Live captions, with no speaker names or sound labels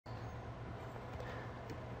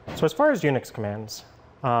So as far as Unix commands,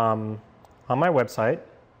 on my website,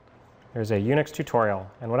 there's a Unix tutorial.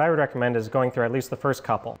 And what I would recommend is going through at least the first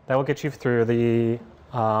couple. That will get you through the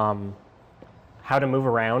how to move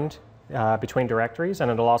around between directories,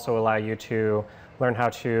 and it'll also allow you to learn how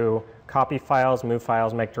to copy files, move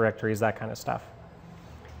files, make directories, that kind of stuff.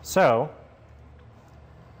 So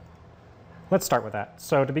let's start with that.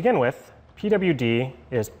 So to begin with, pwd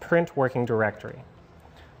is print working directory.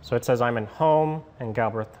 So it says I'm in home and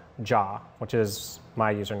Galbraith Jaw, which is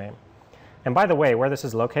my username. And by the way, where this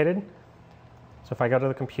is located, so if I go to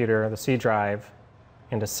the computer, the C drive,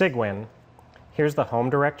 into Cygwin, here's the home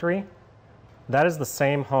directory. That is the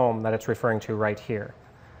same home that it's referring to right here.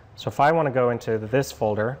 So if I want to go into this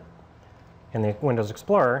folder in the Windows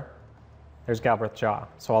Explorer, there's Galbraith Jaw.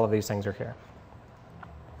 So all of these things are here.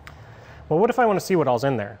 Well, what if I want to see what all's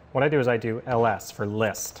in there? What I do is I do ls for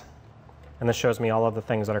list. And this shows me all of the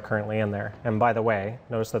things that are currently in there. And by the way,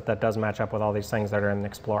 notice that that does match up with all these things that are in the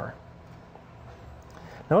Explorer.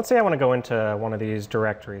 Now let's say I want to go into one of these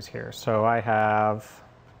directories here. So I have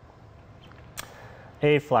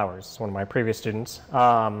A Flowers, one of my previous students.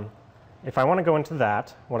 If I want to go into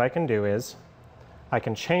that, what I can do is I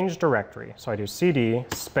can change directory. So I do cd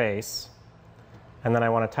space, and then I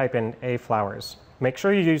want to type in A Flowers. Make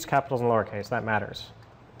sure you use capitals and lowercase, that matters.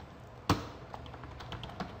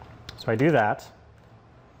 So I do that,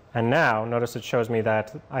 and now notice it shows me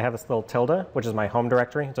that I have this little tilde, which is my home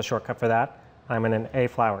directory. It's a shortcut for that. I'm in an A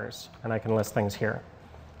Flowers, and I can list things here.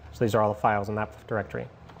 So these are all the files in that directory.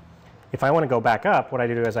 If I want to go back up, what I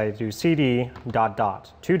do is I do cd ...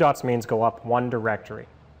 Two dots means go up one directory.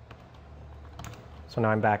 So now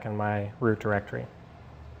I'm back in my root directory.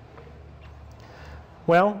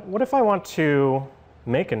 Well, what if I want to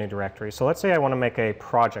make a new directory? So let's say I want to make a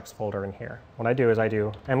projects folder in here. What I do is I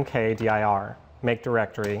do mkdir, make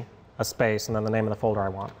directory, a space, and then the name of the folder I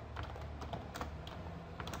want.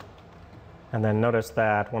 And then notice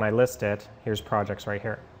that when I list it, here's projects right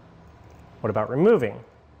here. What about removing?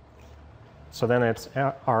 So then it's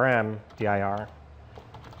rmdir.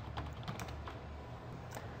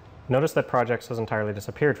 Notice that projects has entirely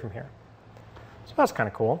disappeared from here. So that's kind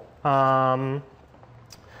of cool.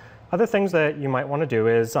 Other things that you might want to do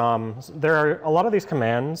is there are a lot of these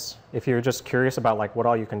commands, if you're just curious about like what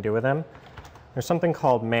all you can do with them. There's something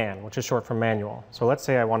called man, which is short for manual. So let's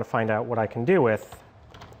say I want to find out what I can do with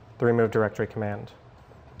the remove directory command.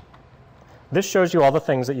 This shows you all the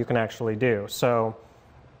things that you can actually do. So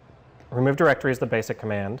remove directory is the basic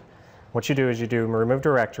command. What you do is you do remove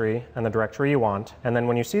directory and the directory you want. And then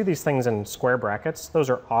when you see these things in square brackets, those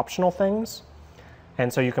are optional things.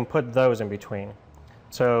 And so you can put those in between.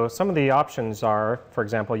 So some of the options are, for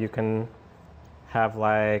example, you can have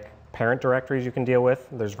like parent directories you can deal with.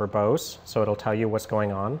 There's verbose, so it'll tell you what's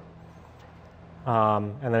going on.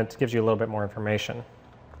 And then it gives you a little bit more information.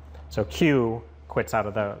 So Q quits out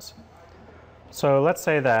of those. So let's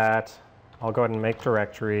say that I'll go ahead and make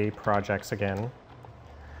directory projects again.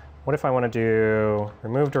 What if I want to do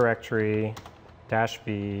remove directory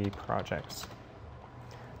 -v projects?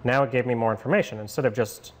 Now it gave me more information. Instead of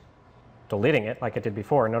just deleting it like it did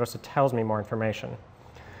before, notice it tells me more information.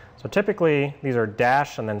 So typically these are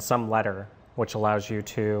dash and then some letter, which allows you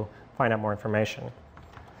to find out more information.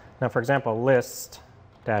 Now for example, list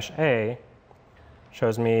 -a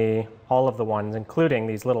shows me all of the ones, including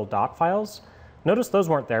these little dot files. Notice those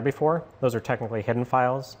weren't there before. Those are technically hidden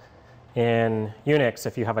files. In Unix,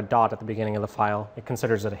 if you have a dot at the beginning of the file, it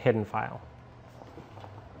considers it a hidden file.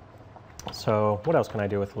 So what else can I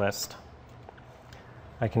do with list?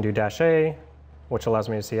 I can do -a, which allows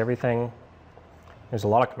me to see everything. There's a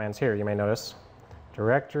lot of commands here, you may notice.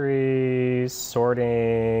 Directories,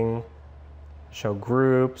 sorting, show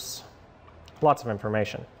groups, lots of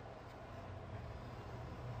information.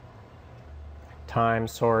 Time,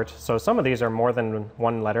 sort. So some of these are more than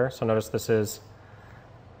one letter. So notice this is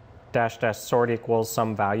 --sort equals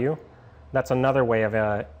some value. That's another way of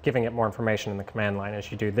giving it more information in the command line,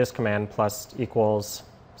 is you do this command plus equals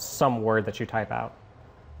some word that you type out.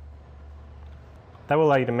 That will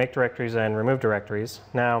allow you to make directories and remove directories.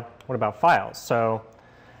 Now, what about files? So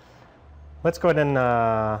let's go ahead and,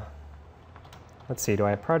 let's see, do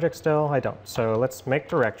I have projects still? I don't. So let's make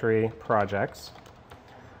directory projects.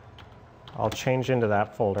 I'll change into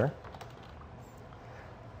that folder.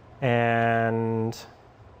 And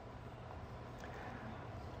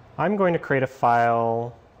I'm going to create a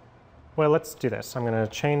file. Well, let's do this. I'm going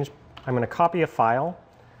to copy a file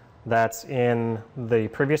that's in the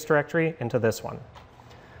previous directory into this one.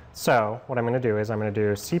 So what I'm going to do is I'm going to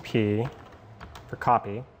do cp for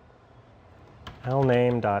copy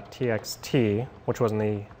lname.txt, which was in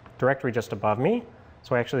the directory just above me,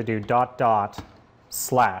 So I actually do dot dot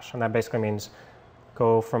slash, and that basically means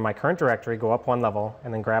go from my current directory, go up one level,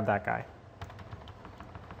 and then grab that guy.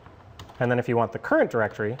 And then if you want the current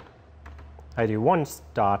directory, I do one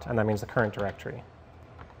dot, and that means the current directory.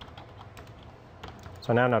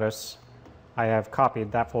 So now notice I have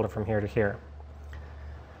copied that folder from here to here.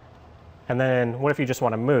 And then what if you just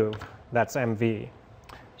want to move? That's MV.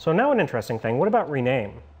 So now an interesting thing, what about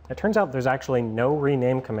rename? It turns out there's actually no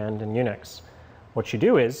rename command in Unix. What you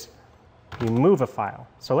do is you move a file.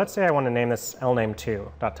 So let's say I want to name this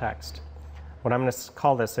lname2.txt. What I'm going to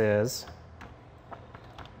call this is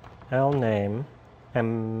lname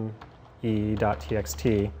me.txt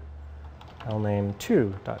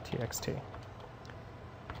lname2.txt.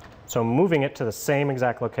 So moving it to the same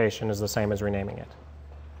exact location is the same as renaming it.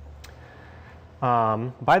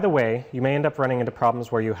 By the way, you may end up running into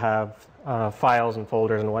problems where you have files and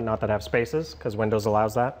folders and whatnot that have spaces, because Windows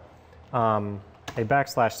allows that.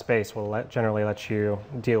 A \space will generally let you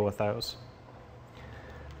deal with those.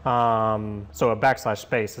 So a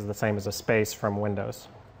 \space is the same as a space from Windows.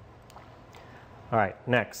 All right,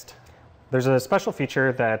 next. There's a special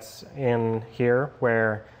feature that's in here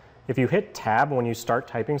where if you hit tab when you start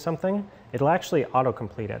typing something, it'll actually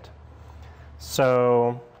autocomplete it.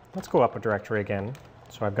 So let's go up a directory again.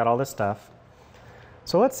 So I've got all this stuff.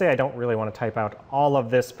 So let's say I don't really want to type out all of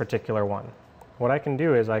this particular one. What I can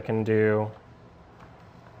do is I can do,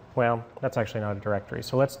 well, that's actually not a directory.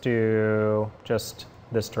 So let's do just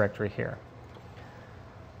this directory here.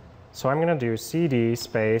 So I'm going to do cd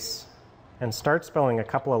space and start spelling a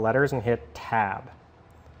couple of letters and hit tab.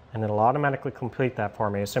 And it'll automatically complete that for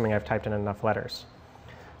me, assuming I've typed in enough letters.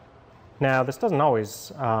 Now, this doesn't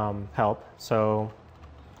always help. So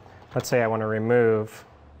let's say I want to remove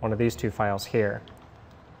one of these two files here.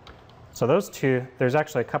 So those two, there's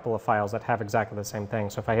actually a couple of files that have exactly the same thing.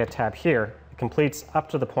 So if I hit tab here, it completes up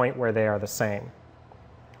to the point where they are the same.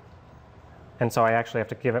 And so I actually have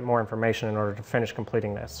to give it more information in order to finish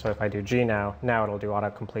completing this. So if I do G now it'll do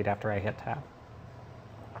autocomplete after I hit tab.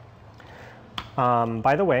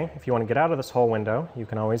 By the way, if you want to get out of this whole window, you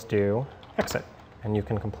can always do exit, and you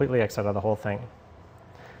can completely exit out of the whole thing.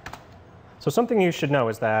 So something you should know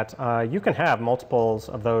is that you can have multiples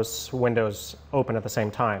of those windows open at the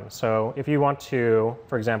same time. So if you want to,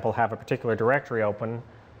 for example, have a particular directory open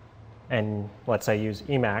and let's say use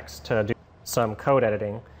Emacs to do some code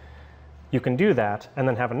editing, you can do that and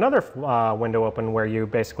then have another window open where you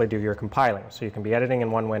basically do your compiling. So you can be editing in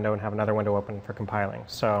one window and have another window open for compiling.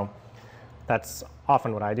 So that's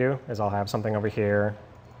often what I do, is I'll have something over here,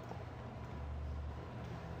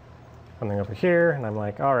 something over here, and I'm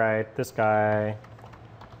like, all right, this guy,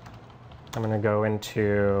 I'm going to go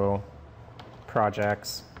into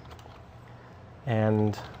projects,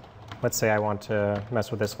 and let's say I want to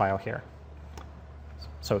mess with this file here.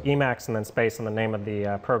 So Emacs and then space and the name of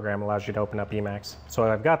the program allows you to open up Emacs. So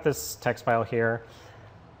I've got this text file here,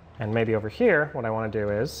 and maybe over here, what I want to do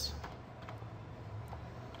is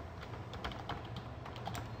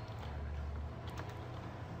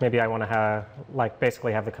maybe I want to have,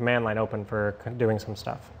 basically have the command line open for doing some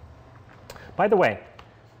stuff. By the way,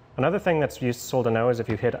 another thing that's useful to know is if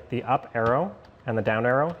you hit the up arrow and the down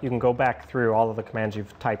arrow, you can go back through all of the commands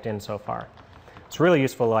you've typed in so far. It's really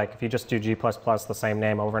useful, like if you just do G++, the same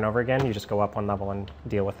name over and over again, you just go up one level and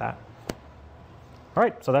deal with that. All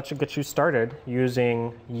right, so that should get you started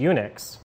using Unix